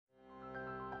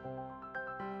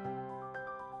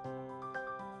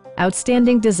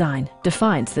Outstanding design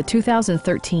defines the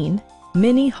 2013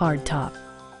 MINI Hardtop.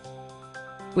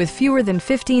 With fewer than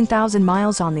 15,000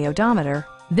 miles on the odometer,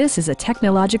 this is a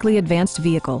technologically advanced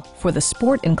vehicle for the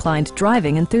sport-inclined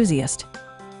driving enthusiast.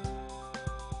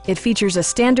 It features a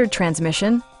standard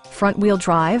transmission, front-wheel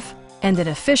drive, and an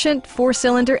efficient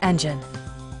 4-cylinder engine.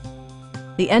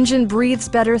 The engine breathes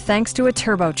better thanks to a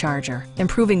turbocharger,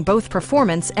 improving both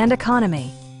performance and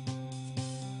economy.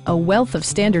 A wealth of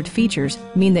standard features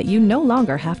mean that you no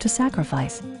longer have to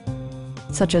sacrifice,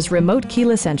 such as remote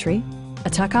keyless entry,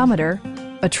 a tachometer,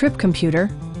 a trip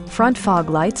computer, front fog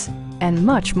lights, and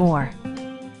much more.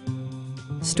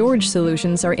 Storage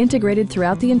solutions are integrated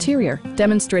throughout the interior,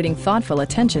 demonstrating thoughtful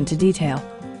attention to detail.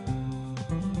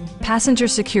 Passenger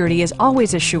security is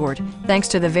always assured thanks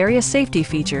to the various safety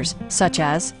features such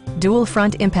as dual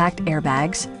front impact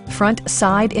airbags, front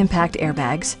side impact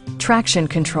airbags, traction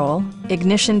control,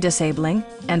 ignition disabling,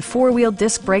 and 4-wheel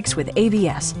disc brakes with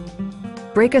ABS.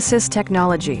 Brake Assist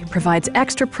technology provides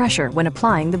extra pressure when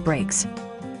applying the brakes.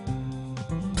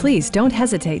 Please don't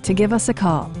hesitate to give us a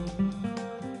call.